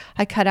meats.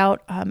 I cut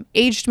out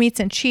aged meats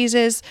and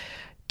cheeses,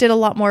 did a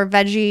lot more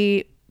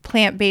veggie,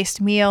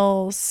 plant-based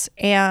meals.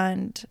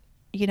 And,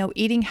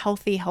 eating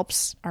healthy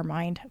helps our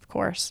mind, of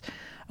course.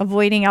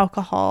 Avoiding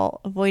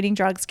alcohol, avoiding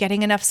drugs,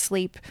 getting enough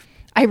sleep.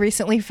 I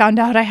recently found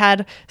out I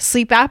had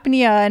sleep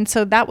apnea. And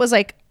so that was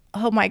like,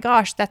 oh my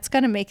gosh, that's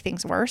going to make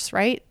things worse,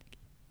 right?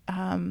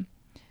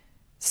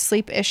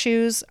 Sleep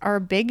issues are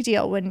a big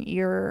deal when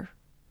you're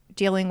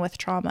dealing with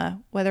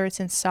trauma, whether it's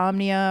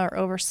insomnia or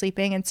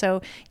oversleeping. And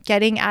so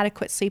getting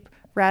adequate sleep,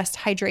 rest,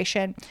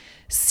 hydration,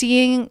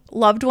 seeing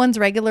loved ones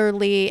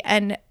regularly,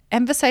 and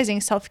emphasizing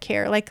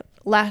self-care. Like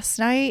last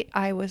night,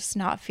 I was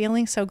not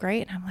feeling so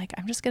great. And I'm like,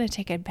 I'm just going to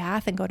take a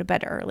bath and go to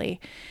bed early.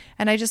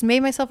 And I just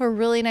made myself a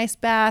really nice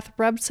bath,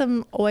 rubbed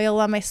some oil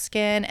on my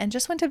skin, and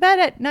just went to bed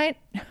at night.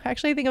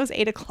 Actually, I think it was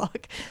 8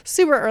 o'clock,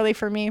 super early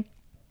for me.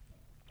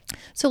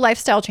 So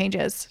lifestyle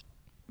changes,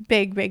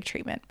 big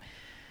treatment.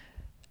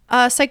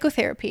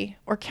 Psychotherapy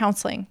or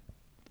counseling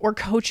or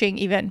coaching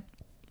even.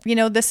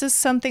 This is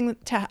something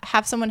to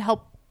have someone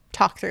help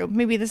talk through.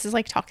 Maybe this is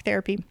like talk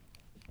therapy.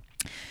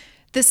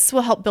 This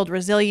will help build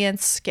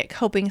resilience, get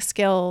coping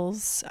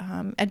skills,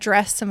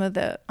 address some of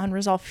the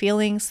unresolved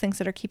feelings, things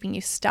that are keeping you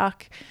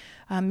stuck,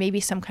 maybe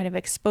some kind of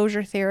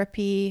exposure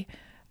therapy,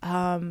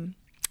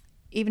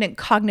 even in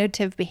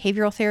cognitive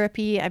behavioral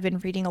therapy. I've been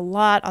reading a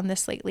lot on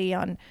this lately,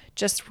 on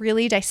just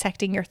really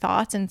dissecting your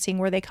thoughts and seeing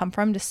where they come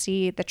from to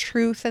see the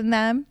truth in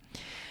them.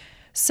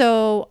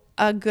 So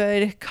a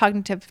good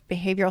cognitive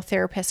behavioral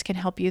therapist can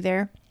help you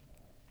there.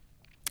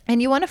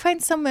 And you want to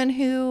find someone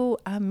who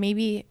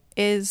maybe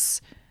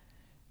is,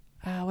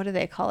 what do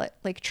they call it?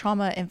 Like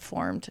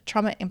trauma-informed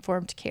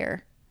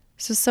care.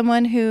 So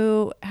someone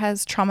who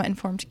has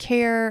trauma-informed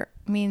care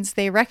means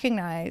they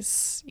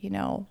recognize,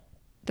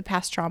 the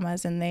past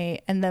traumas and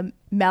the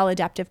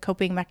maladaptive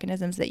coping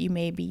mechanisms that you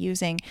may be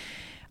using,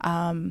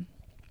 and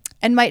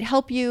might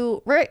help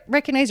you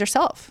recognize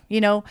yourself.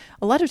 A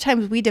lot of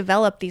times we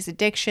develop these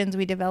addictions,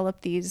 we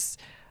develop these,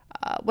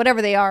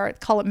 whatever they are,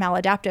 call it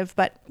maladaptive,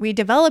 but we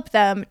develop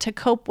them to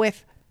cope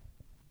with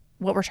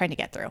what we're trying to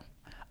get through.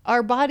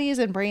 Our bodies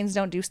and brains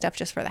don't do stuff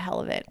just for the hell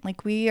of it.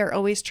 Like we are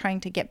always trying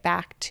to get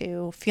back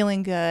to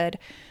feeling good.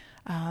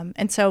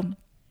 And so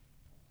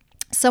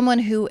someone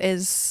who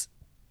is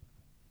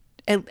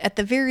at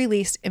the very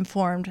least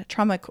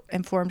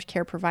trauma-informed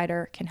care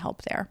provider can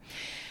help there.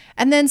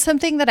 And then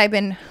something that I've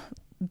been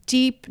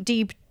deep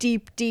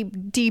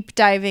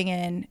diving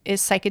in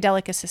is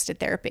psychedelic assisted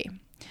therapy.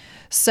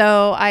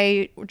 So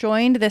I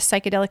joined this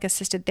psychedelic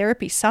assisted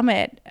therapy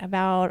summit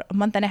about a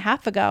month and a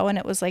half ago, and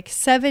it was like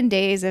 7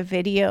 days of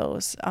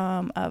videos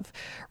of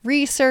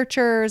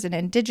researchers and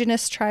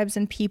indigenous tribes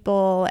and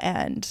people,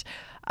 and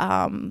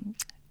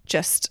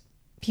just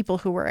people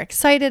who were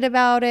excited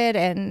about it,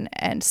 and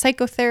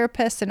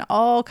psychotherapists and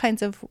all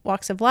kinds of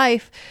walks of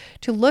life,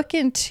 to look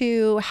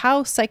into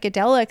how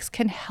psychedelics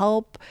can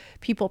help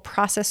people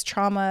process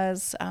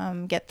traumas,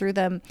 get through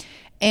them.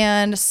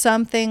 And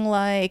something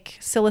like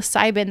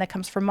psilocybin that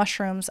comes from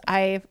mushrooms.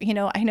 I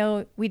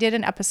know we did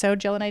an episode,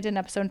 Jill and I did an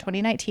episode in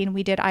 2019.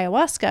 We did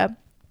ayahuasca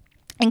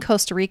in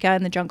Costa Rica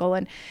in the jungle,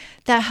 and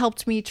that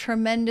helped me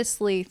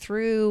tremendously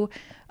through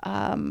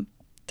some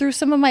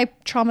of my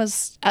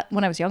traumas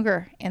when I was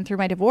younger and through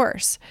my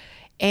divorce.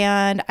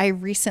 And I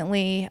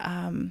recently,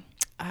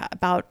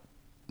 about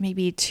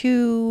maybe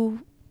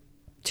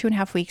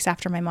 2.5 weeks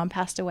after my mom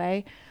passed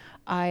away,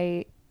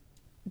 I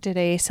did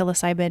a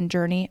psilocybin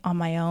journey on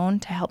my own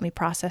to help me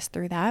process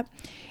through that.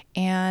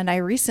 And I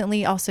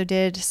recently also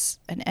did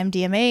an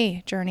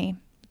MDMA journey.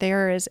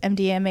 There is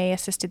MDMA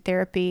assisted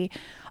therapy.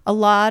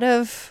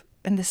 It's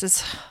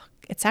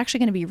actually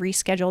going to be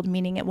rescheduled,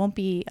 meaning it won't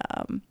be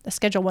a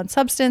Schedule I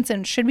substance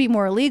and should be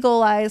more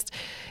legalized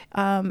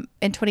in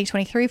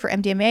 2023 for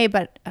MDMA.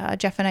 But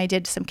Jeff and I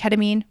did some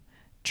ketamine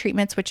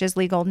treatments, which is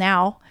legal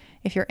now.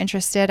 If you're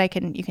interested,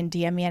 you can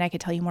DM me and I can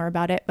tell you more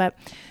about it. But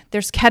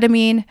there's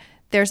ketamine,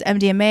 there's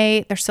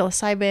MDMA, there's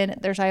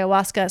psilocybin, there's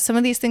ayahuasca. Some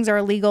of these things are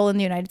illegal in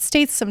the United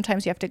States.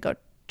 Sometimes you have to go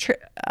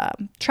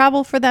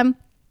travel for them.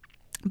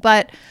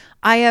 But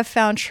I have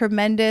found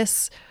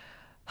tremendous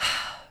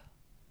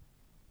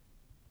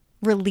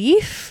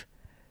relief,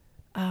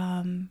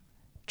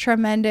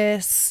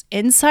 tremendous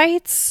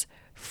insights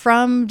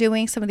from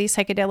doing some of these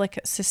psychedelic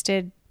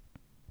assisted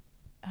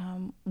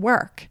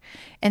work.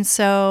 And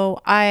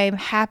so I'm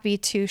happy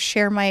to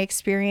share my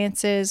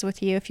experiences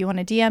with you. If you want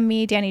to DM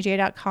me,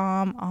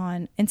 DannyJ.com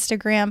on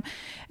Instagram,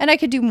 and I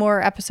could do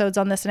more episodes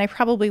on this, and I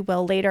probably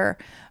will later,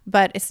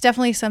 but it's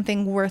definitely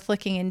something worth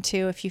looking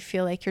into if you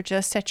feel like you're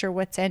just at your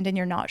wit's end and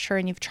you're not sure,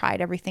 and you've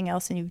tried everything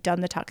else and you've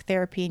done the talk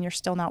therapy and you're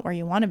still not where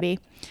you want to be.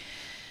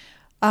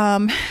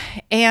 And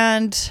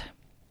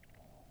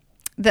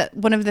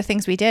one of the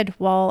things we did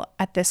while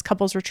at this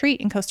couples retreat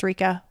in Costa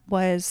Rica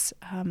was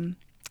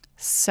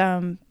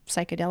some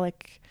psychedelic,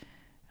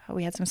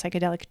 we had some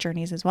psychedelic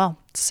journeys as well.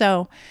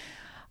 So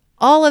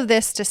all of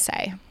this to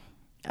say,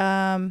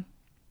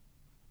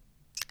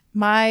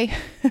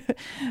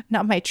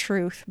 not my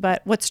truth,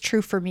 but what's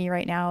true for me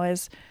right now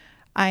is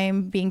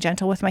I'm being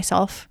gentle with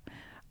myself.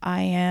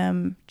 I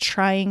am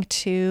trying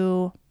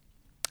to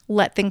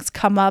let things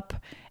come up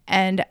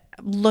and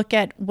look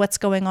at what's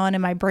going on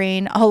in my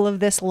brain. All of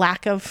this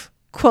lack of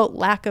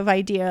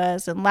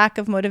ideas and lack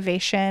of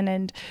motivation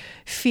and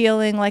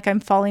feeling like I'm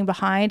falling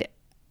behind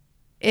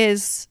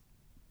is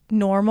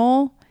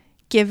normal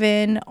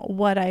given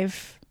what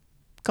I've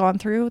gone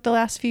through the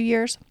last few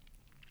years.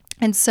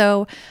 And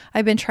so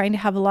I've been trying to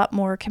have a lot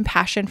more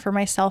compassion for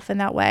myself in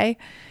that way.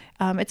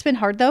 It's been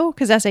hard though,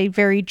 because as a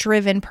very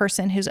driven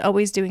person who's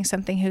always doing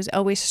something, who's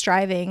always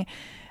striving,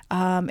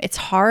 it's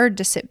hard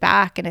to sit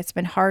back, and it's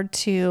been hard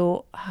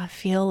to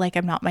feel like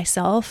I'm not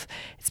myself.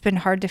 It's been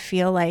hard to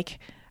feel like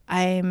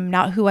I'm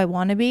not who I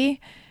want to be.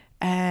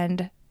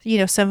 And,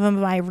 some of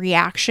my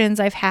reactions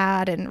I've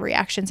had and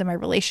reactions in my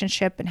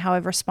relationship and how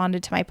I've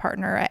responded to my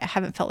partner, I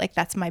haven't felt like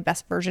that's my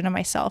best version of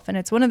myself. And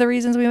it's one of the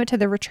reasons we went to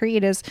the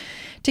retreat is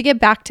to get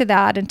back to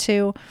that and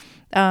to,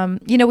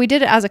 we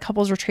did it as a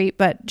couples retreat,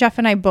 but Jeff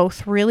and I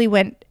both really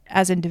went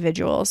as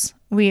individuals.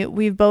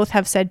 We both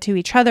have said to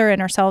each other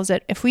and ourselves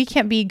that if we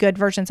can't be good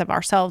versions of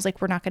ourselves,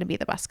 like we're not going to be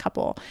the best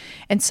couple.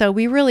 And so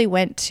we really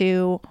went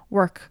to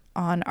work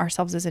on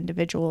ourselves as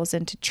individuals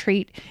and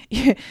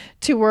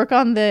to work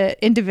on the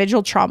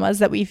individual traumas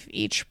that we've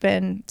each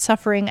been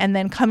suffering and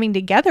then coming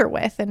together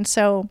with. And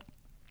so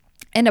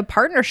in a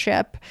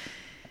partnership,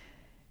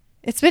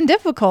 it's been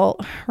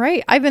difficult,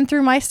 right? I've been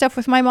through my stuff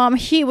with my mom.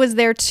 He was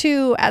there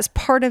too as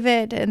part of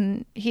it,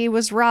 and he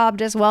was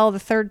robbed as well the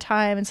third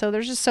time. And so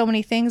there's just so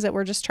many things that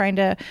we're just trying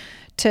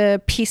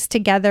to piece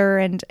together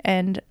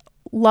and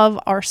love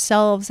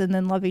ourselves and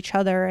then love each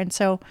other. And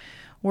so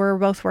we're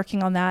both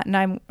working on that.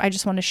 And I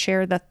just want to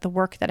share the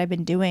work that I've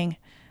been doing.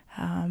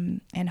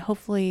 And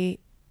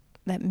hopefully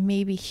that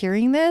maybe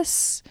hearing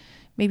this,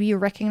 maybe you're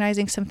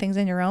recognizing some things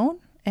in your own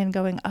and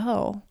going,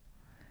 oh,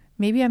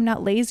 maybe I'm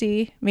not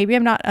lazy. Maybe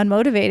I'm not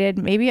unmotivated.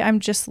 Maybe I'm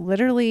just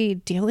literally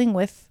dealing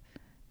with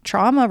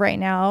trauma right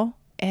now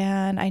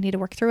and I need to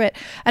work through it.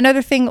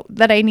 Another thing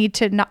that I need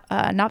to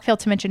not fail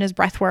to mention is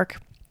breath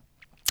work.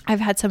 I've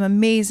had some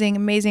amazing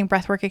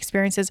breathwork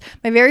experiences.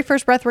 My very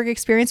first breathwork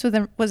experience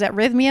was at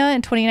Rhythmia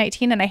in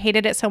 2019, and I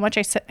hated it so much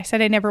I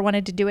said I never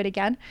wanted to do it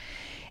again.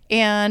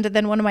 And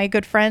then one of my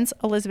good friends,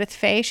 Elizabeth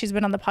Fay, she's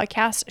been on the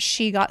podcast,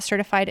 she got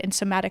certified in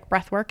somatic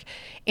breathwork.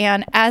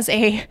 And as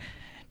a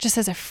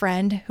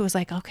friend who was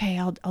like, okay,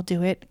 I'll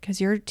do it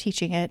because you're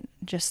teaching it,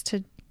 just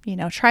to,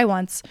 try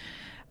once.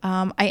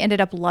 I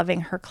ended up loving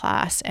her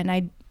class, and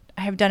I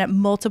have done it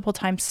multiple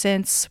times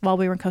since. While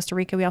we were in Costa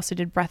Rica, we also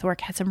did breath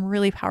work, had some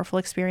really powerful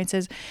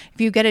experiences.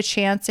 If you get a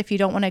chance, if you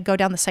don't want to go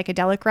down the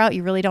psychedelic route,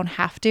 you really don't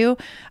have to.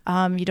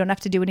 You don't have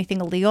to do anything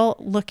illegal.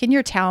 Look in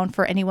your town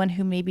for anyone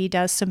who maybe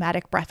does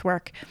somatic breath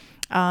work.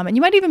 And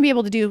you might even be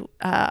able to do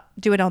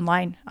it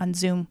online on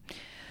Zoom.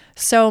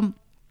 So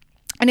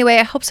anyway,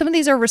 I hope some of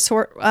these are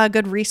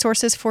good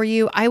resources for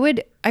you.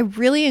 I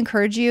really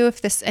encourage you,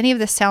 if any of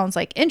this sounds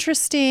like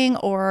interesting,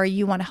 or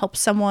you want to help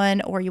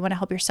someone, or you want to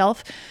help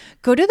yourself,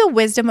 go to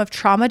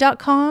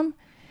thewisdomoftrauma.com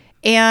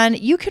and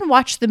you can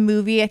watch the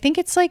movie. I think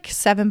it's like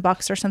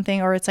 $7 or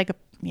something, or it's like a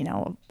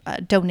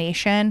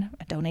donation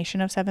of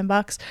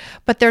 $7.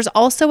 But there's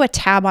also a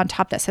tab on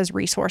top that says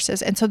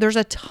resources. And so there's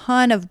a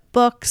ton of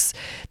books.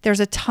 There's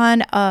a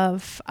ton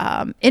of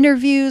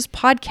interviews,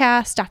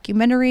 podcasts,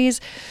 documentaries,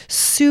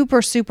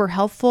 super, super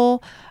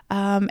helpful.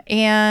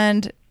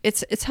 And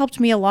it's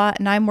helped me a lot,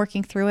 and I'm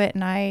working through it,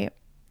 and I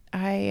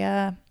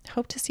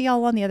hope to see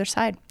y'all on the other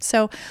side.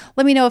 So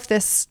let me know if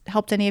this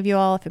helped any of you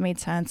all, if it made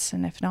sense,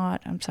 and if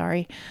not, I'm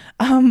sorry.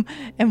 And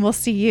we'll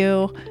see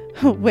you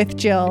with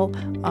Jill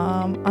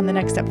on the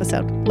next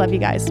episode. Love you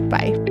guys.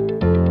 Bye.